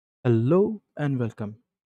Hello and welcome.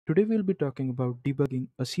 Today we'll be talking about debugging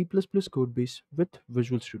a C++ code base with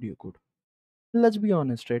Visual Studio Code. Let's be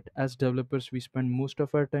honest, right? As developers, we spend most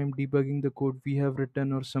of our time debugging the code we have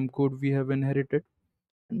written or some code we have inherited.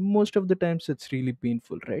 And most of the times it's really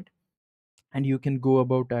painful, right? And you can go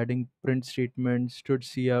about adding print statements, stood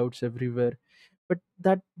outs everywhere, but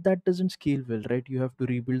that doesn't scale well, right? You have to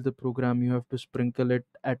rebuild the program, you have to sprinkle it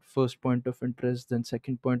at first point of interest, then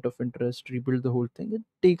second point of interest, rebuild the whole thing. It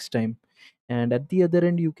takes time. And at the other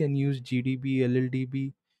end you can use gdb,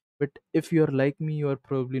 lldb, but if you're like me, you're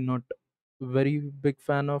probably not very big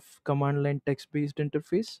fan of command line text based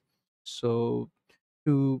interface. So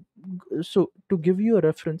to so to give you a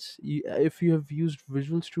reference, if you have used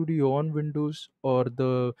Visual Studio on Windows or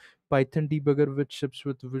the Python debugger which ships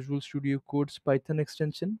with Visual Studio Code's Python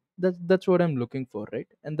extension, that's what I'm looking for, right?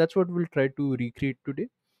 And that's what we'll try to recreate today.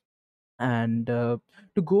 And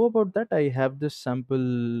to go about that, I have this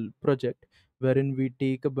sample project wherein we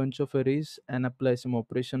take a bunch of arrays and apply some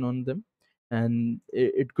operation on them. And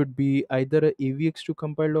it could be either a avx2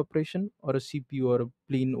 compiled operation or a cpu or a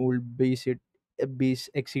plain old a base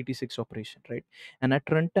x86 operation, right? And at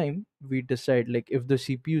runtime we decide, like, if the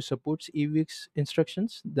cpu supports avx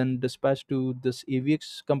instructions, then dispatch to this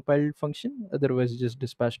avx compiled function, otherwise just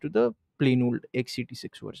dispatch to the plain old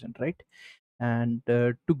x86 version, right? And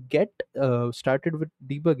to get started with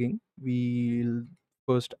debugging, we'll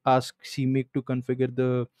first ask CMake to configure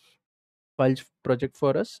the files project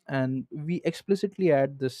for us, and we explicitly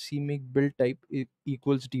add the CMake build type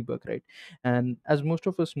equals debug, right? And as most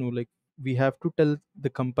of us know, like, we have to tell the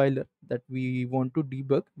compiler that we want to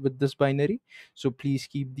debug with this binary, so please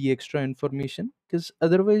keep the extra information, because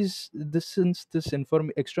otherwise this since this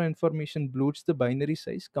extra information bloats the binary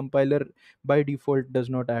size, compiler by default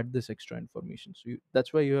does not add this extra information. So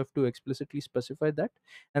that's why you have to explicitly specify that.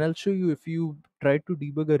 And I'll show you, if you try to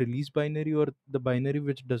debug a release binary or the binary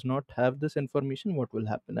which does not have this information, what will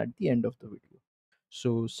happen at the end of the video.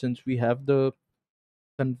 So since we have the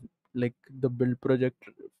like the build project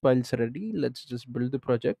files ready, let's just build the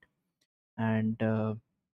project. And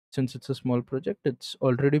since it's a small project, it's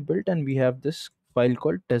already built, and we have this file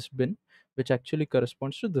called test bin, which actually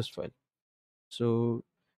corresponds to this file. So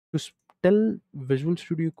to tell Visual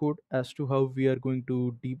Studio Code as to how we are going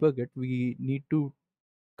to debug it, we need to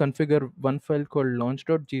configure one file called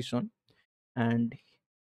launch.json. And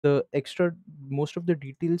the extra most of the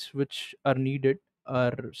details which are needed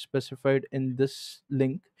are specified in this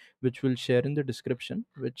link, which we'll share in the description,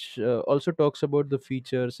 which also talks about the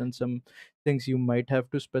features and some things you might have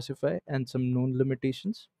to specify and some known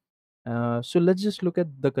limitations. So let's just look at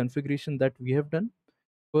the configuration that we have done.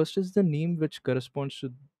 First is the name, which corresponds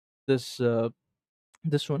to this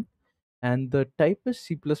one, and the type is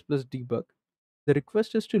C++ debug. The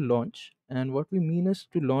request is to launch, and what we mean is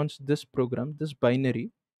to launch this program, this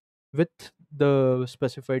binary, with the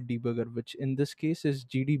specified debugger, which in this case is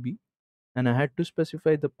GDB. And I had to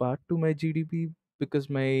specify the path to my GDB because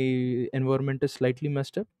my environment is slightly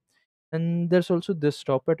messed up. And there's also this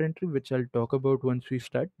stop at entry, which I'll talk about once we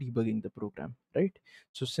start debugging the program, right?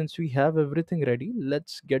 So since we have everything ready,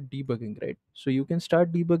 let's get debugging, right? So you can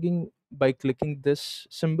start debugging by clicking this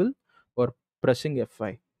symbol or pressing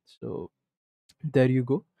F5. So there you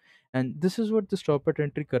go. And this is what the stop at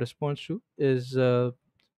entry corresponds to is,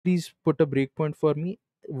 please put a breakpoint for me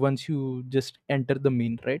once you just enter the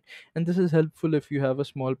main, right? And this is helpful if you have a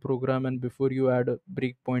small program and before you add a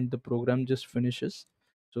breakpoint the program just finishes.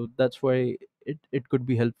 So that's why it could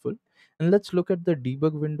be helpful. And let's look at the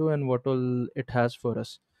debug window and what all it has for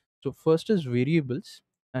us. So first is variables,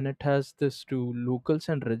 and it has this to locals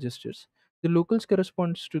and registers. The locals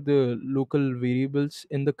corresponds to the local variables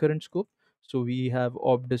in the current scope. So we have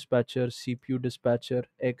op dispatcher, CPU dispatcher,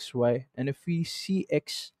 X, Y, and if we see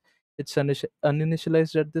X, it's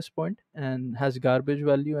uninitialized at this point and has garbage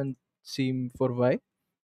value, and same for Y.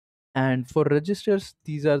 And for registers,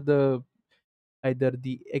 these are the either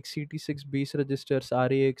the x86 base registers,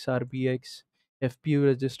 RAX, RBX, FPU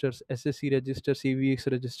registers, SSE registers,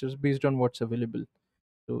 AVX registers, based on what's available.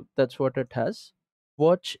 So that's what it has.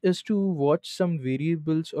 Watch is to watch some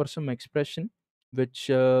variables or some expression, which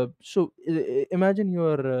imagine you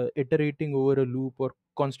are iterating over a loop or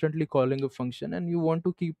constantly calling a function, and you want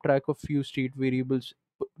to keep track of few state variables,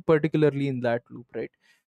 particularly in that loop, right?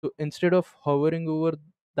 So instead of hovering over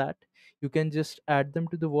that, you can just add them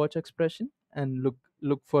to the watch expression and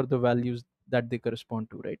look for the values that they correspond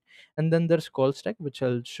to, right? And then there's call stack, which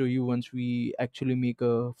I'll show you once we actually make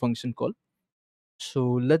a function call. So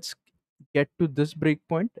let's get to this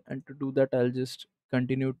breakpoint, and to do that, I'll just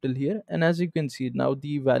continue till here, and as you can see now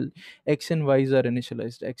the x and y's are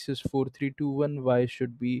initialized. X is 4321, y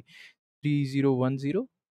should be 3010.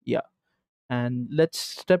 Yeah. And let's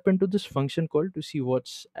step into this function call to see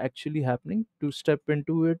what's actually happening. To step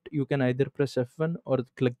into it, you can either press F1 or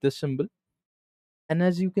click this symbol. And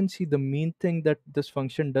as you can see, the main thing that this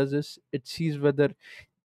function does is it sees whether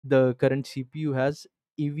the current CPU has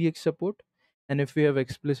EVX support, and if we have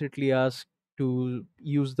explicitly asked to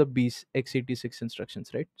use the base x86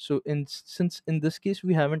 instructions, right? So since in this case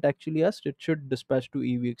we haven't actually asked, it should dispatch to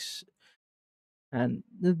EVX. And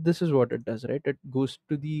this is what it does, right? It goes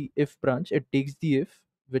to the if branch, it takes the if,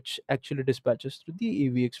 which actually dispatches to the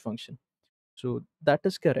EVX function. So that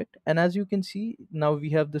is correct. And as you can see, now we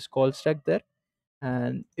have this call stack there,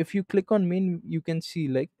 and if you click on main, you can see,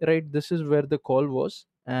 like, right, this is where the call was.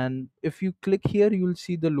 And if you click here, you will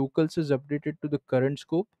see the locals is updated to the current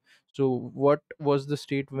scope. So what was the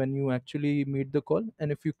state when you actually made the call?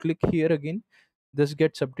 And if you click here again, this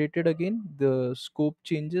gets updated again, the scope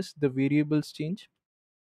changes, the variables change.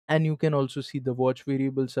 And you can also see the watch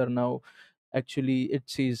variables are now actually, it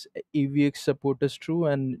says AVX support is true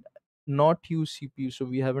and not use CPU. So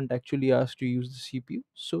we haven't actually asked to use the CPU.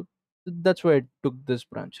 So that's why it took this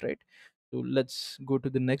branch, right? So let's go to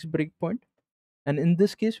the next breakpoint. And in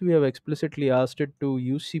this case, we have explicitly asked it to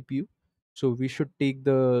use CPU. So we should take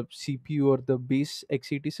the CPU or the base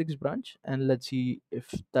x86 branch, and let's see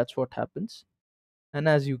if that's what happens. And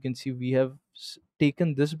as you can see, we have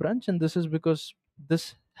taken this branch, and this is because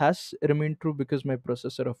this has remained true because my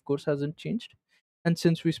processor of course hasn't changed. And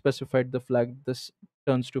since we specified the flag, this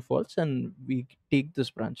turns to false, and we take this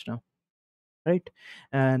branch now, right?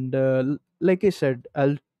 And like I said,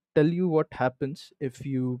 I'll tell you what happens if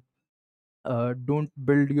you don't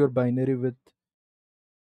build your binary with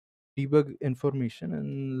debug information.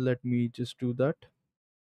 And let me just do that.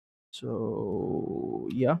 So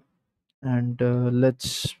yeah, and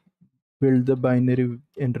let's build the binary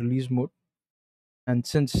in release mode. And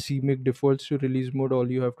since cmake defaults to release mode, all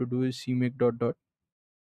you have to do is cmake dot dot.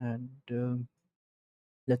 And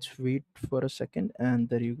let's wait for a second, and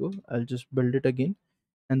there you go. I'll just build it again,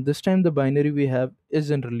 and this time the binary we have is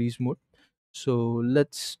in release mode. So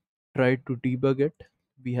let's try to debug it.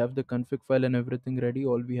 We have the config file and everything ready.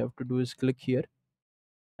 All we have to do is click here,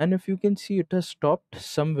 and if you can see, it has stopped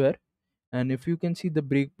somewhere. And if you can see, the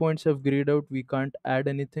breakpoints have grayed out, we can't add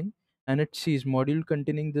anything. And it says module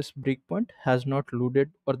containing this breakpoint has not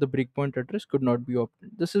loaded, or the breakpoint address could not be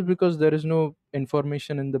opened. This is because there is no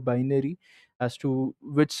information in the binary as to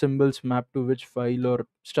which symbols map to which file or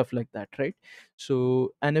stuff like that, right?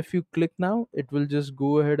 So, and if you click now, it will just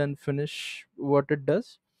go ahead and finish what it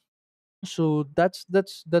does. So that's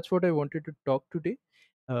what I wanted to talk today.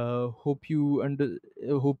 Hope you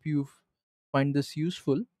hope you find this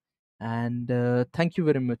useful. And thank you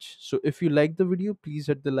very much. So if you like the video, please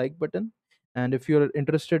hit the like button, and if you're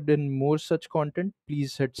interested in more such content,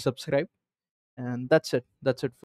 please hit subscribe. And that's it.